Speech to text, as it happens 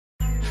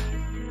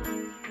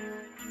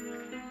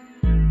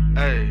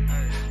Hey,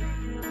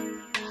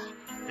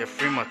 yeah,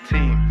 free my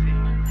team.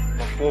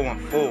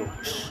 1414.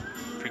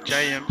 Free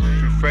JM,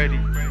 free Freddy,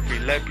 free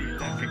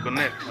Lebby, free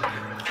Connects.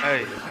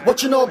 Hey.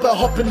 What you know about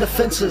hopping the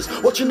fences?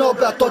 What you know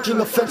about dodging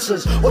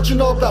offences? What you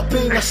know about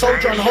being a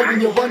soldier and holding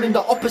your run in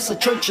the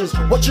opposite trenches?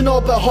 What you know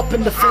about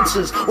hopping the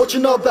fences? What you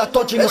know about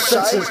dodging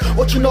offences?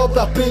 What you know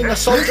about being a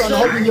soldier and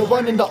holding your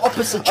run in the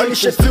opposite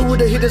trenches? I used to feel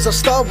with the hitters I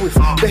start with,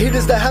 the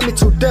hitters that hand me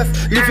to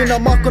death, leaving a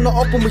mark on the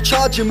up when we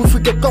charge him. If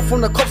we get got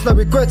from the cops, no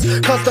regrets.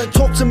 Cuz don't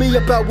talk to me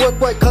about work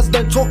right, cuz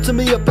don't talk to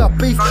me about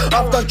beef.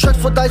 I've done tracks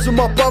for days with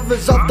my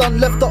brothers, I've done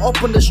left the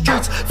up on the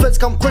streets. Feds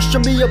come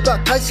question me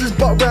about cases,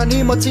 but round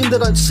here my team they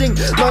don't sing.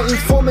 No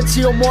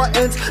informancy on my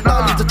ends, now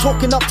I leave the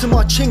talking up to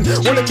my ching.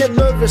 Wanna get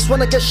nervous,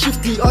 when I get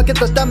shifty, I get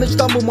the damage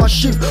done with my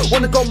shift.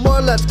 Wanna got my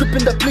lads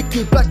gripping the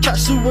blicky, black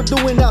tracksuit, we're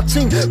doing our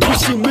thing.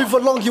 Pussy, move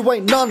along, you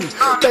ain't none.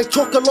 They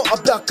talk a lot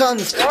about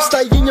guns.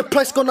 Stay in your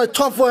place, got no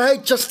time for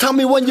hate, just tell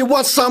me when you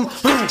want some.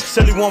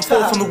 Selling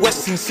Onefour from the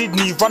west in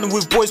Sydney, running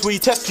with boys where you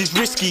test is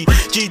risky.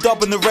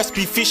 G-dub and the rest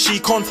be fishy,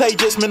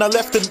 contagious, man I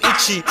left them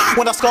itchy.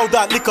 When I scold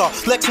that liquor,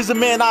 Lex is a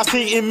man I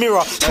see in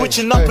mirror.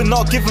 Switching up and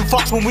not giving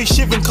fucks when we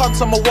shivering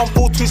cunts, I'm a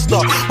Onefour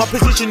twister. My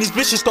position is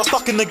vicious, got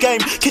stuck in the game.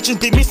 Kitchens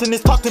be missing,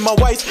 it's tucked in my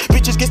waist.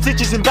 Bitches get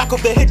stitches in back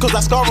of their head, cause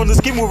that scar on the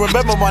skin will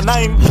remember my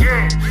name.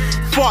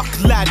 Fuck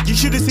lad, you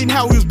should have seen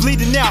how he was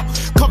bleeding out.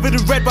 Covered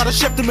in red, but I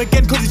chefed him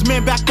again cause his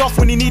man backed off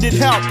when he needed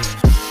help.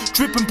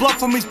 Dripping blood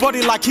from his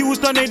body like he was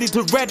donated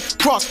to Red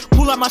Cross.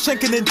 Pull out my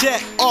shanking and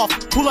jet off.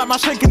 Pull out my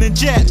shanking and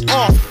jet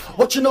off.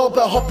 What you know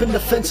about hopping the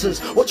fences?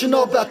 What you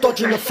know about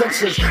dodging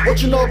offences?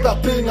 What you know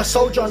about being a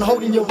soldier and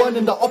holding your run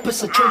in the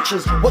opposite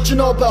trenches? What you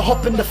know about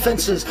hopping the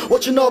fences?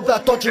 What you know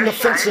about dodging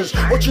offences?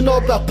 What you know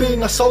about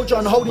being a soldier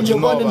and holding your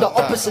run in the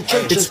opposite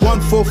trenches? It's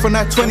 1-4 from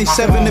that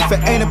 27. If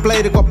it ain't a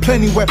blade, I got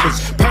plenty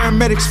weapons.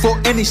 Paramedics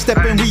for any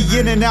stepping. We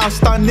in and out,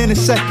 starting in a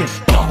second.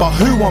 But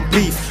who want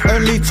beef?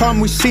 Only time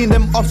we seen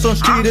them ops on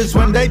street is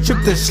when they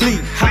tripped and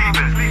sleep.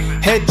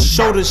 Head,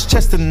 shoulders,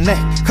 chest and neck.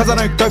 Cause I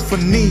don't go for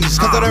knees,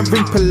 cause I don't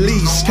bring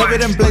police. Carry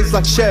them blades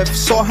like chefs,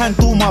 so I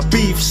handle my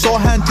beef, so I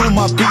handle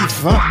my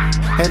beef,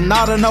 And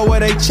I don't know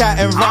where they chat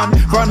and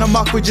run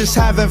amok, we just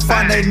having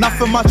fun. Ain't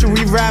nothing much and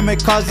we ram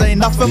it, cause ain't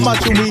nothing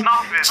much and we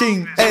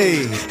ching,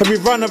 ayy. And we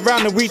run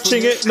around and we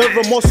ching it, no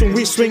remorse when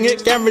we swing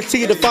it.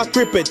 Guaranteed if I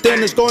grip it,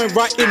 then it's going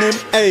right in him,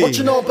 ayy. What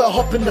you know about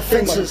hopping the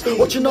fences?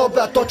 What you know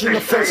about dodging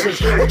offences?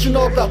 What you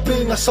know about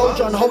being a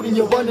soldier and holding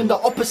your run in the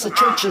opposite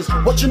trenches?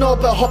 What you know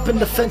about hopping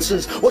the fences?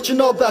 What you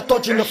know about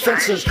dodging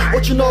offences?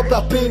 What you know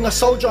about being a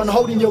soldier and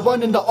holding your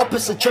run in the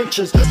opposite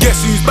trenches?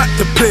 Guess who's back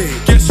to play?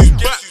 Guess who's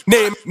back?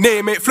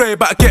 Name ain't Floyd,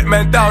 but I get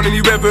man down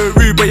any weather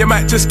rude, but you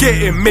might just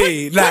get it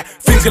made. Like,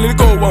 things can only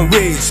go one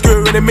way,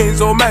 screwing the mains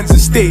or man's a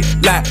state.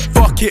 Like,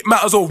 fuck it,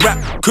 matters all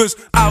rap, cause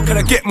how can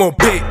I get more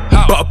bait?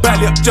 But I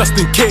belly up just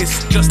in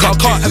case, cause I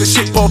can't have a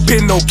shit pop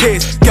in no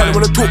case. Girl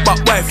wanna talk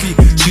about wifey,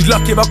 she's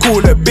lucky if I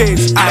call her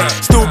babes. I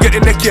still get the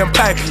necky and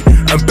pipey,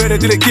 and better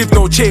didn't give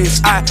no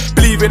chase. I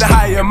believe in the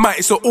higher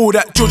mighty, so all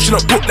that judge should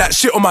not put that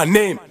shit on my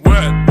name.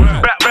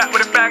 Rap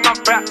with a bang, I'm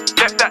back,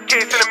 left that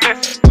case in a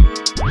miss.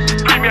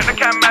 Bring me at the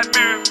cam, mad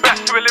move, back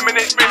to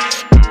eliminate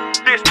risk.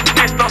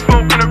 This, not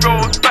smoke on the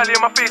road, belly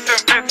on my face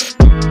and fist.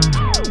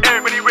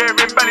 Everybody wearing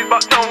bellies,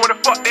 but don't wanna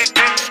fuck they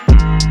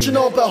did. What you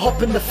know about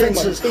hopping the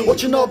fences?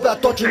 What you know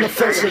about dodging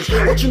offences?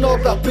 What you know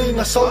about being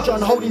a soldier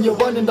and holding your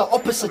run in the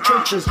opposite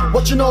trenches?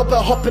 What you know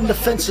about hopping the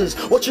fences?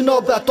 What you know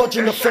about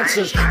dodging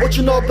offences? What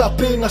you know about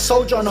being a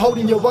soldier and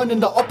holding your run in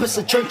the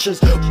opposite trenches?